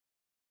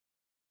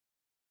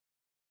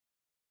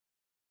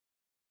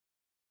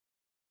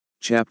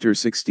Chapter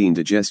 16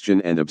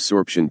 Digestion and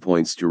Absorption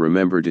Points to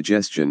remember: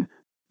 digestion,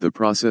 the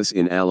process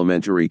in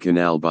alimentary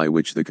canal by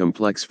which the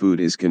complex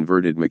food is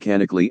converted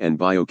mechanically and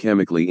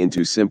biochemically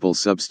into simple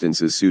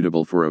substances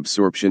suitable for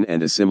absorption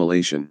and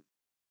assimilation.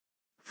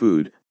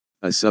 Food,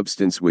 a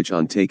substance which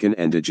untaken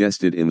and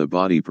digested in the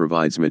body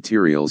provides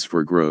materials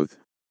for growth,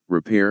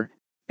 repair,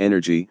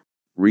 energy,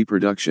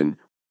 reproduction,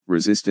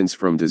 resistance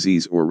from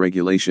disease or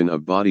regulation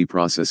of body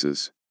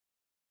processes.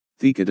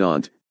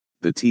 Thecodont,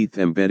 the teeth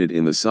embedded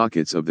in the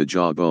sockets of the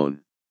jawbone.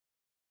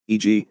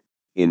 E.g.,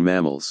 in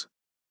mammals.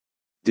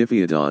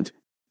 Diphyodont,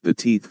 the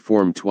teeth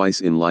form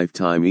twice in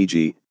lifetime,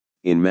 e.g.,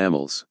 in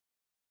mammals.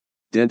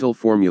 Dental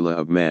formula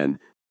of man,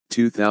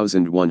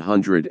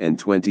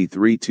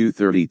 2123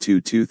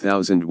 232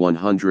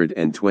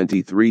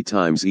 2123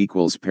 times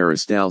equals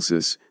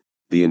peristalsis,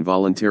 the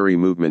involuntary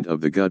movement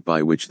of the gut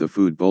by which the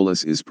food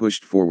bolus is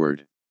pushed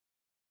forward.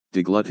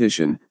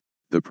 Deglutition,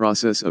 the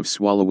process of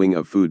swallowing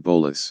of food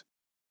bolus.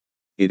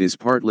 It is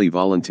partly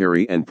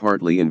voluntary and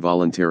partly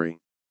involuntary.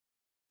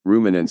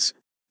 Ruminants,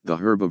 the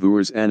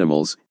herbivorous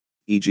animals,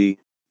 e.g.,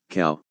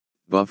 cow,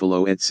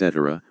 buffalo,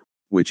 etc.,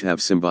 which have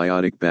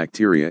symbiotic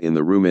bacteria in the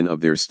rumen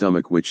of their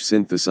stomach which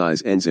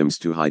synthesize enzymes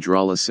to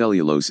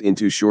hydrolyscellulose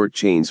into short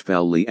chains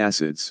fatty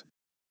acids.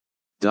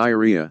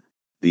 Diarrhea,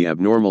 the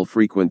abnormal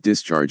frequent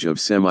discharge of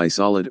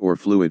semi-solid or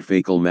fluid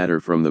fecal matter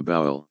from the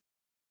bowel.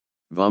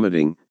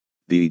 Vomiting,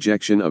 the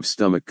ejection of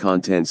stomach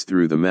contents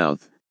through the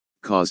mouth,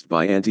 caused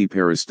by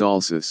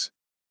antiperistalsis.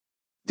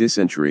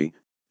 Dysentery,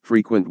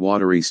 frequent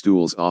watery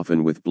stools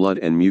often with blood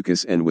and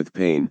mucus and with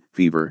pain,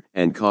 fever,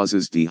 and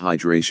causes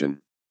dehydration.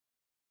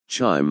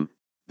 Chyme,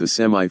 the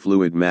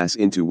semi-fluid mass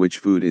into which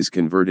food is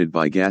converted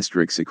by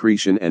gastric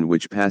secretion and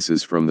which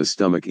passes from the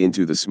stomach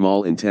into the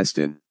small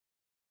intestine.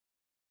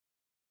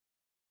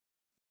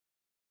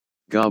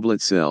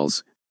 Goblet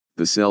cells,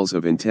 the cells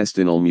of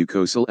intestinal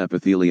mucosal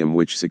epithelium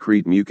which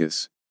secrete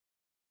mucus.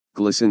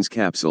 Glisson's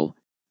capsule,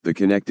 the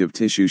connective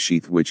tissue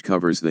sheath which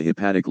covers the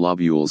hepatic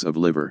lobules of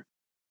liver.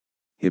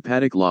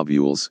 Hepatic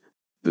lobules,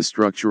 the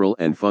structural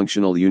and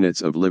functional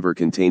units of liver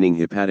containing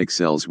hepatic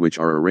cells which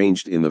are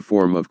arranged in the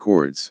form of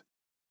cords.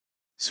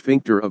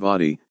 Sphincter of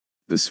Oddi,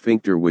 the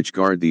sphincter which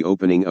guard the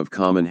opening of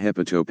common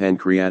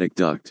hepatopancreatic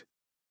duct.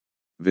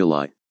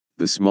 Villi,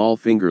 the small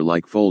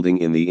finger-like folding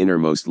in the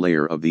innermost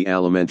layer of the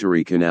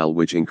alimentary canal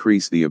which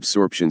increase the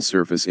absorption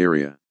surface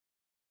area.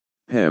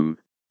 PEM,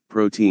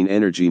 protein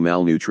energy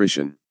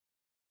malnutrition.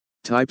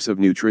 Types of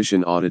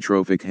nutrition: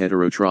 autotrophic,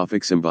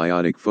 heterotrophic,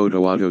 symbiotic,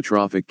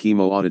 photoautotrophic,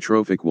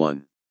 chemoautotrophic.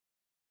 1.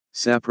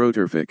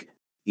 Saprotrophic,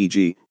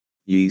 e.g.,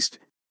 yeast,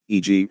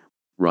 e.g.,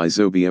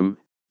 rhizobium,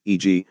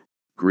 e.g.,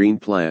 green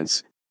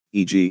plants,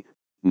 e.g.,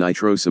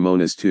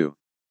 Nitrosomonas. 2.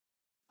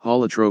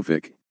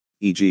 Holotrophic,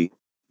 e.g.,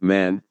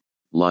 man,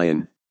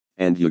 lion,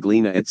 and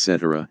euglena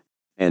etc.,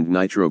 and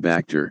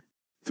Nitrobacter.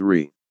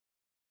 3.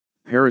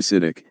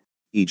 Parasitic,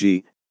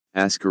 e.g.,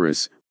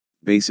 Ascaris.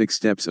 Basic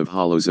steps of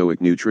holozoic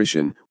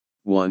nutrition: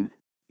 1.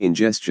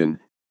 Ingestion,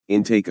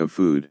 intake of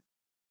food.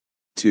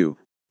 2.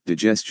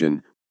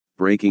 Digestion,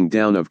 breaking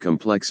down of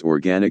complex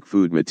organic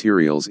food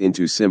materials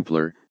into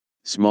simpler,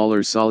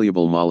 smaller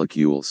soluble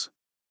molecules.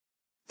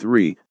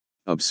 3.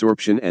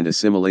 Absorption and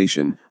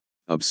assimilation,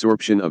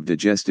 absorption of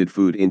digested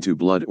food into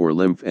blood or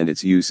lymph and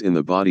its use in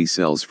the body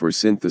cells for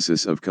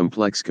synthesis of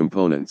complex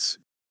components.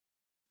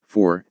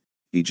 4.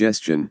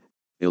 Digestion,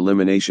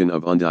 elimination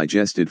of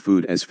undigested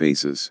food as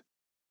phases.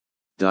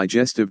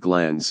 Digestive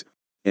glands: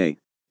 A.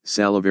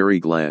 Salivary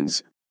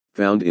glands,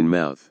 found in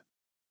mouth.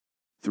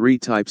 3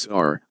 types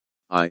are: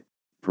 I.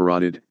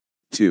 Parotid,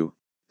 2.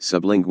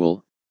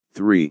 Sublingual,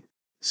 3.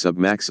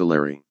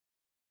 Submaxillary.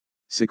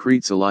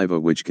 Secrete saliva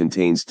which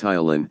contains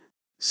ptyalin,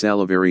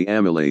 salivary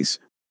amylase.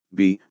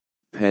 B.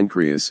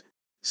 Pancreas,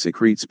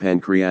 secretes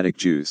pancreatic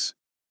juice.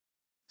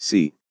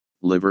 C.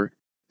 Liver,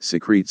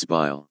 secretes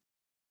bile.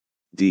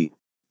 D.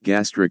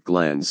 Gastric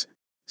glands,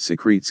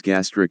 secretes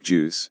gastric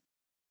juice.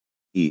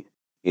 E.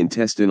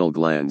 Intestinal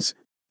glands,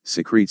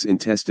 secretes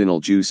intestinal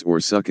juice or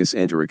succus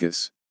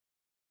entericus.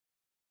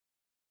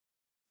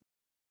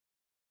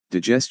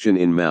 Digestion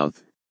in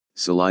mouth: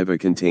 saliva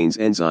contains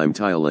enzyme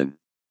ptyalin.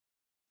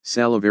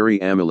 Salivary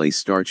amylase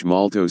starch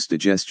maltose.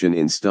 Digestion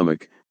in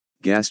stomach: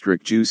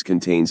 gastric juice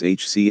contains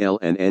HCl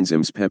and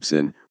enzymes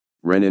pepsin,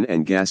 renin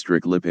and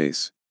gastric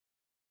lipase.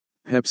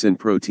 Pepsin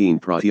protein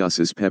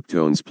proteases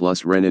peptones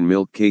plus renin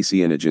milk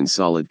caseinogen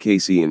solid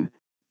casein,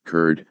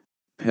 curd,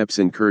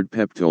 pepsin curd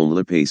peptone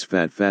lipase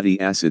fat fatty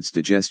acids.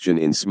 Digestion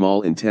in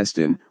small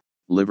intestine: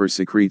 liver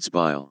secretes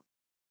bile.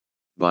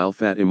 Bile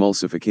fat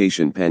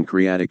emulsification: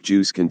 pancreatic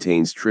juice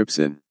contains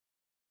trypsin.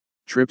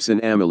 Trypsin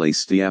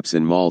amylase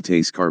steapsin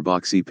maltase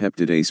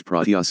carboxypeptidase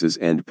proteases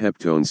and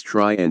peptones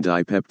tri and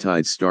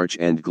dipeptide starch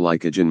and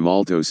glycogen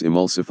maltose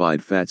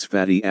emulsified fats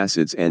fatty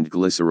acids and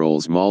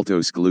glycerols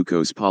maltose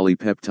glucose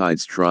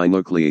polypeptides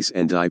trinuclease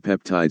and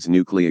dipeptides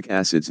nucleic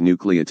acids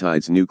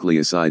nucleotides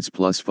nucleosides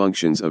plus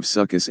functions of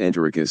succus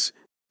entericus,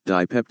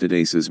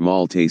 dipeptidases,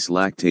 maltase,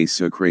 lactase,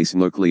 sucrase,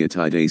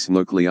 nucleotidase,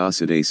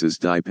 nucleosidases,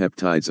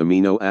 dipeptides,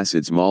 amino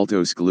acids,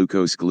 maltose,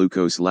 glucose,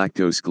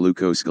 lactose,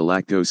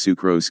 galactose,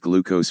 sucrose,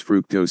 glucose,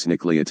 fructose,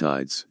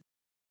 nucleotides.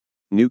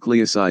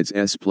 Nucleosides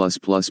S+++,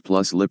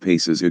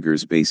 lipases,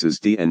 sugars, bases,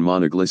 D and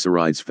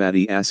monoglycerides,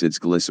 fatty acids,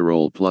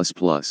 glycerol++.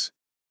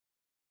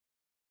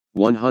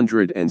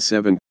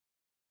 107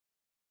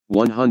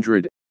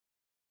 100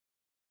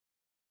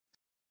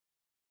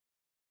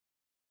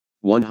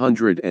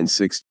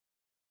 106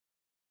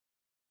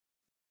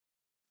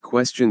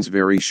 Questions.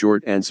 Very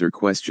short answer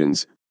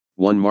questions,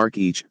 1 mark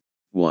each.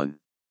 1.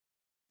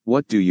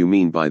 What do you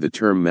mean by the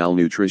term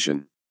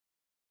malnutrition?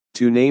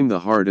 2. Name the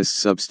hardest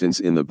substance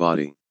in the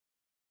body.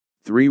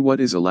 3. What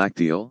is a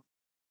lacteal?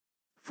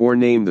 4.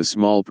 Name the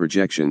small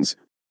projections,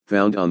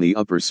 found on the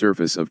upper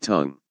surface of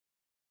tongue.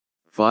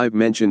 5.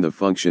 Mention the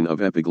function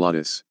of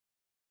epiglottis.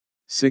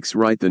 6.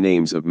 Write the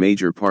names of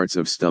major parts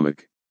of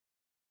stomach.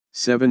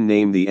 7.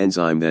 Name the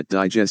enzyme that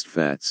digest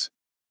fats.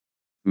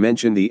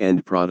 Mention the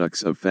end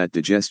products of fat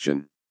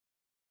digestion.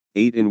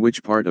 8. In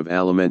which part of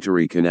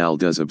alimentary canal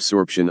does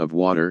absorption of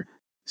water,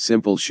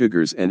 simple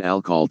sugars and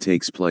alcohol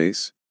takes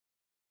place?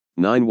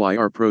 9. Why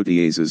are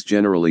proteases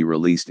generally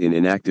released in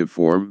inactive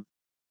form?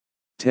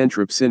 10.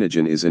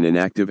 Trypsinogen is an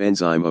inactive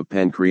enzyme of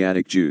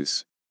pancreatic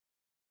juice.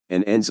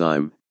 An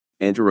enzyme,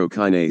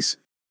 enterokinase,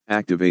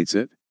 activates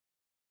it.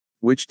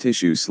 Which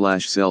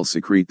tissue/cell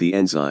secrete the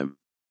enzyme?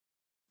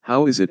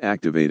 How is it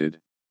activated?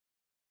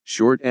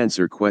 Short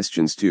answer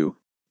questions 2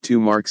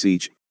 marks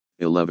each.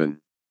 11.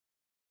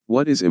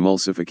 What is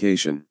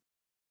emulsification?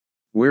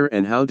 Where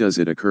and how does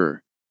it occur?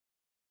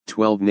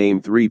 12.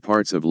 Name 3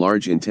 parts of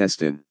large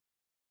intestine.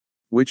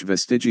 Which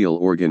vestigial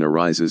organ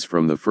arises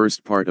from the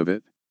first part of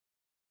it?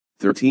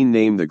 13.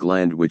 Name the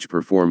gland which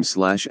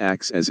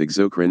performs/acts as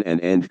exocrine and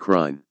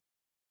endocrine.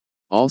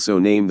 Also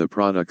name the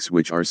products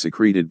which are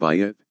secreted by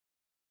it.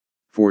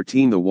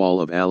 14. The wall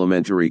of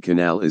alimentary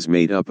canal is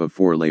made up of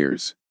 4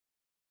 layers.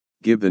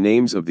 Give the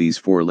names of these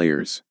 4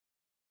 layers.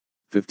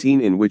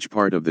 15. In which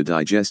part of the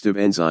digestive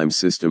enzyme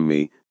system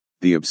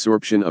the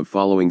absorption of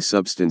following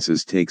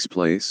substances takes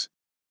place?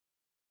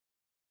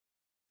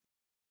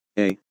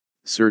 A.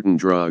 Certain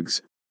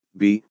drugs.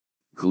 B.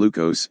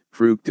 Glucose,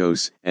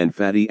 fructose, and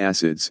fatty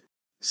acids.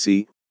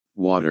 C.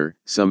 Water,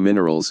 some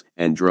minerals,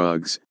 and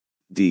drugs.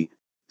 D.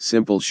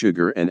 Simple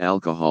sugar and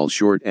alcohol.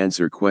 Short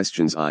answer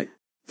questions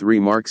 3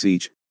 marks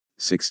each.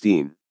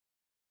 16.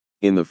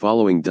 In the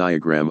following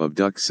diagram of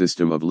duct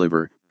system of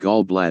liver,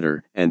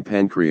 gallbladder, and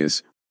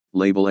pancreas,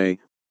 label A,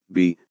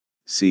 B,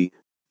 C,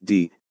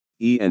 D,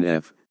 E and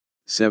F.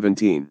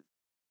 17.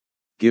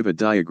 Give a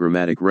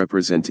diagrammatic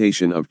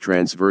representation of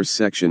transverse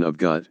section of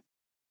gut.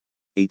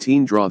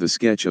 18. Draw the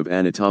sketch of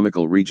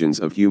anatomical regions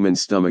of human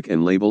stomach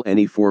and label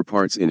any 4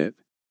 parts in it.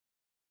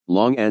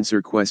 Long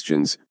answer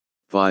questions,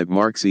 5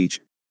 marks each.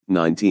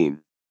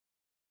 19.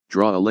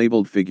 Draw a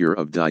labeled figure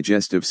of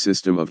digestive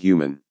system of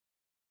human.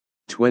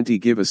 20.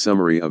 Give a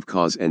summary of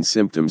cause and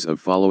symptoms of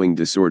following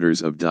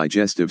disorders of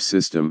digestive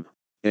system.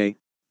 A.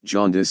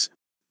 Jaundice.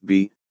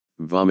 B.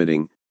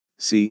 Vomiting.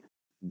 C.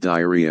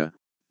 Diarrhea.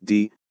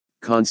 D.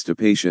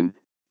 Constipation.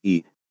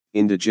 E.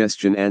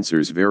 Indigestion.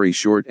 Answers. Very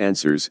short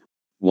answers,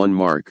 1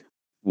 mark.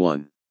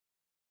 1.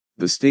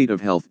 The state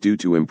of health due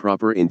to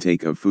improper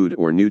intake of food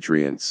or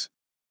nutrients.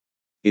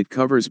 It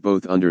covers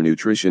both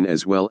undernutrition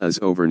as well as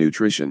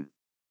overnutrition.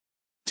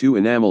 2.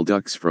 Enamel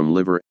ducts from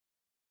liver.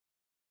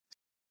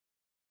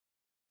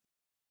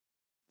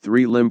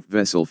 3. Lymph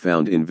vessel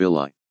found in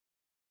villi.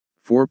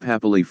 4.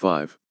 Papillae.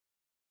 5.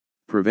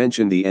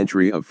 Prevention the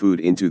entry of food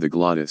into the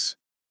glottis.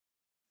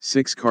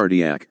 6.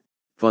 Cardiac,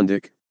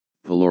 fundic,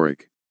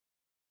 pyloric.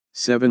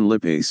 7.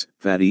 Lipase,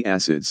 fatty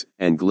acids,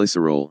 and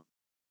glycerol.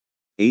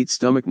 8.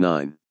 Stomach.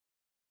 9.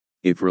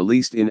 If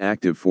released in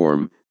active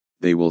form,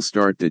 they will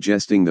start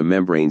digesting the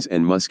membranes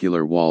and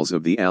muscular walls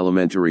of the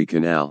alimentary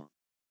canal.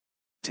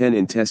 10.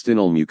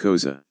 Intestinal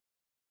mucosa.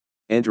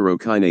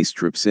 Enterokinase,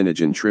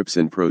 trypsinogen,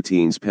 trypsin,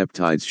 proteins,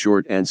 peptides.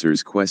 Short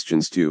answers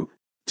questions 2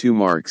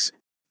 marks.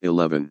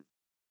 11.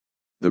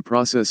 The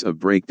process of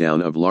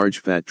breakdown of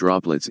large fat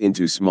droplets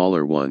into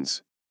smaller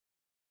ones.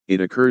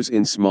 It occurs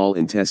in small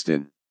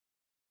intestine.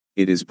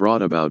 It is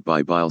brought about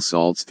by bile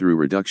salts through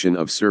reduction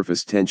of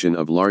surface tension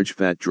of large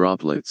fat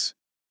droplets.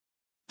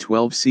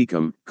 12.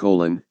 Cecum,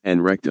 colon,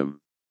 and rectum.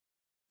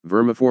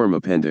 Vermiform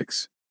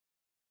appendix.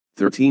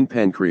 13.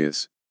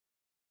 Pancreas.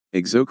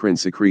 Exocrine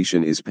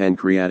secretion is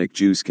pancreatic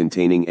juice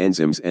containing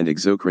enzymes, and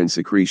exocrine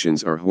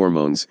secretions are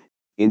hormones,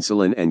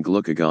 insulin and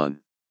glucagon.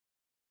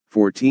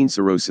 14.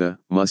 Serosa,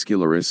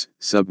 muscularis,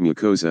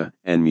 submucosa,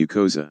 and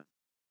mucosa.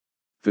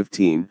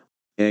 15.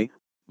 A.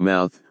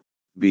 Mouth.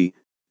 B.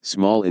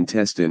 Small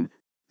intestine.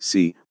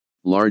 C.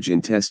 Large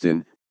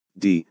intestine.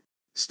 D.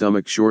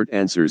 Stomach. Short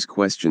answers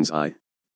questions